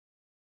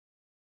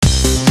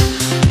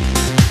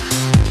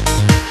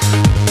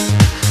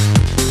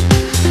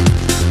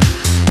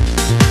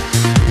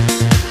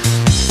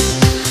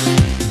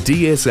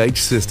DSH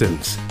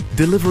Systems,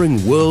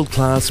 delivering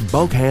world-class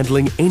bulk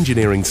handling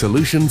engineering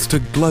solutions to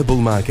global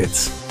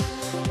markets.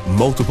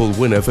 Multiple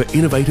winner for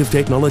innovative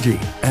technology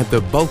at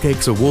the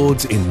BulkX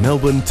Awards in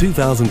Melbourne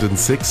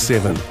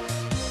 2006-07.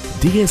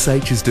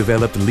 DSH has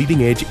developed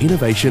leading-edge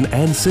innovation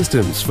and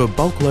systems for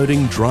bulk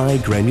loading dry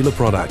granular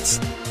products,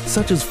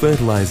 such as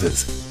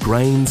fertilizers,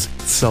 grains,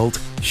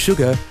 salt,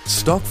 sugar,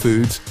 stock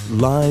foods,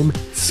 lime,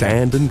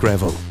 sand and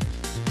gravel.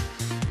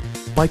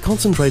 By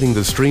concentrating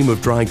the stream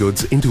of dry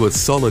goods into a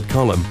solid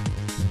column,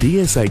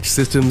 DSH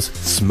Systems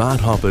smart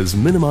hoppers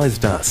minimize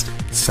dust,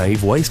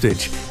 save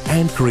wastage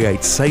and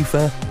create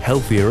safer,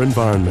 healthier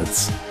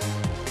environments.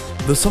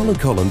 The solid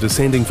column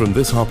descending from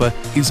this hopper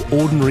is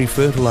ordinary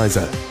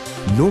fertilizer,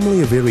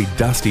 normally a very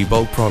dusty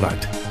bulk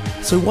product.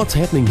 So what's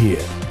happening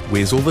here?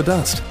 Where's all the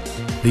dust?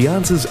 The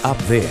answer's up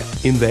there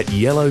in that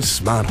yellow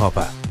smart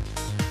hopper.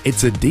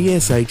 It's a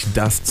DSH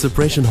dust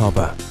suppression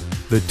hopper,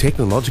 the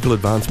technological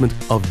advancement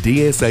of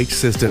DSH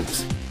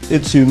Systems.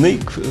 It's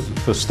unique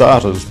for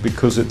starters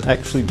because it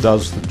actually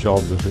does the job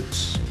that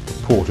it's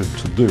purported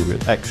to do.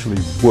 It actually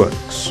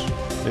works.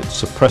 It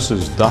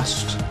suppresses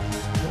dust,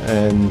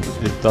 and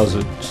it does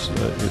it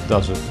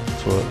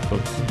for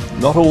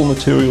not all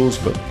materials,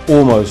 but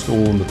almost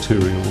all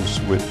materials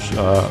which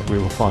we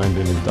will find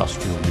in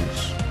industrial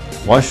use.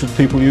 Why should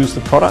people use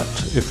the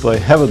product? If they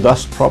have a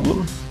dust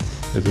problem,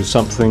 it is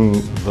something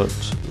that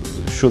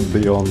should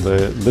be on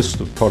their list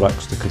of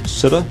products to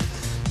consider.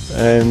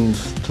 And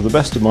to the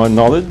best of my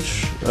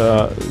knowledge,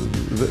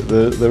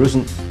 there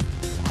isn't,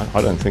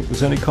 I don't think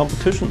there's any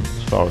competition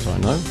as far as I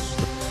know.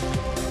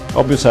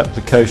 Obvious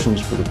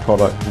applications for the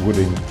product would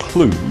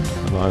include,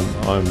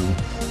 and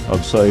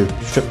I'd say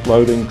ship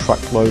loading,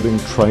 truck loading,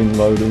 train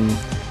loading,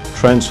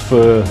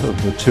 transfer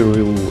of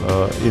material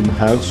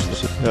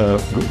in-house,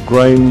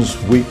 grains,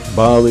 wheat,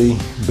 barley,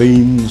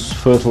 beans,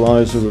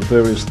 fertilizer of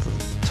various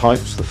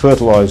types. The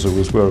fertilizer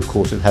was where, of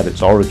course, it had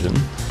its origin,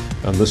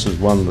 and this is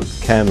one that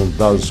can and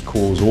does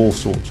cause all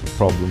sorts of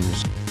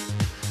problems.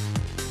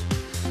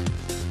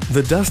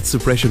 The dust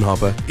suppression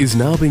hopper is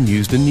now being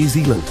used in New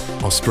Zealand,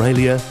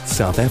 Australia,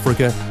 South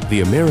Africa,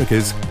 the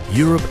Americas,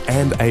 Europe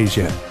and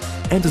Asia,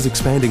 and is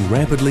expanding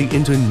rapidly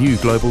into new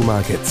global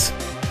markets.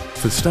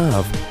 For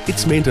staff,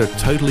 it's meant a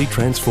totally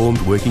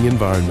transformed working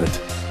environment.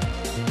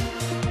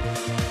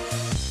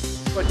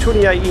 For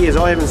 28 years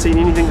I haven't seen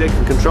anything that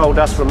can control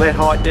dust from that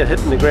height that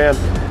hitting the ground,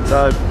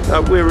 so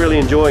we're really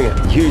enjoying it.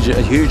 A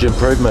huge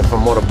improvement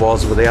from what it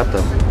was without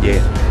them,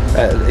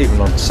 yeah.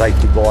 Even on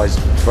safety wise,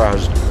 as far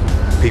as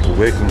people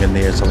working in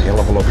there, it's a hell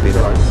of a lot better.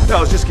 I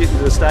was just getting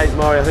to the stage,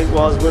 Murray, I think it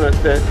was, when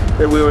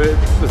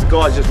the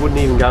guys just wouldn't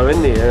even go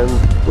in there,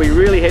 and we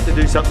really had to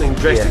do something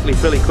drastically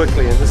fairly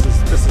quickly, and this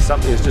is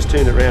something that's just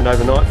turned it around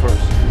overnight for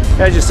us.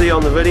 As you see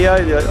on the video,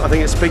 I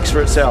think it speaks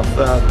for itself.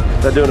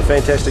 They're doing a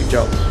fantastic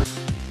job.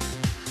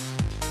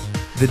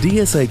 The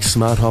DSH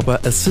Smart Hopper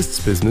assists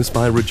business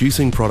by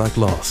reducing product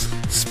loss,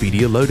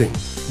 speedier loading,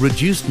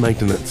 reduced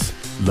maintenance,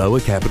 lower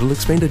capital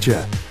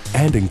expenditure,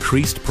 and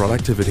increased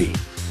productivity.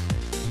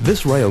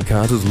 This rail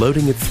cart is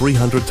loading at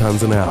 300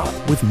 tonnes an hour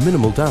with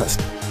minimal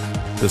dust.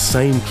 The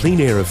same clean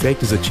air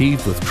effect is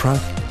achieved with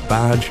truck,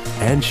 barge,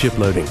 and ship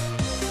loading.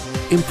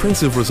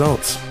 Impressive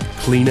results,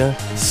 cleaner,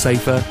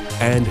 safer,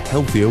 and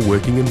healthier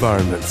working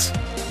environments.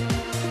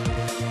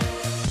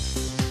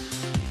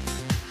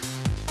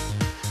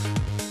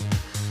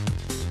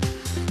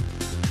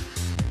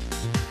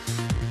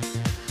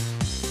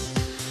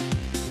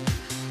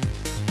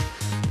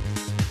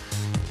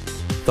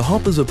 The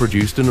hoppers are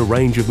produced in a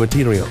range of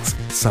materials,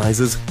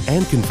 sizes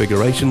and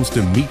configurations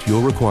to meet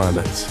your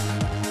requirements.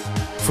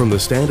 From the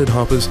standard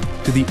hoppers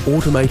to the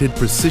automated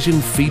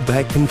precision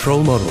feedback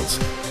control models,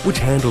 which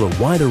handle a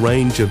wider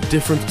range of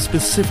different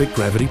specific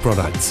gravity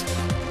products.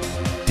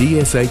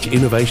 DSH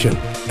Innovation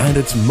and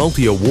its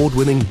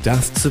multi-award-winning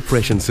dust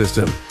suppression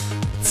system.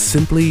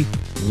 Simply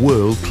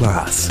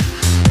world-class.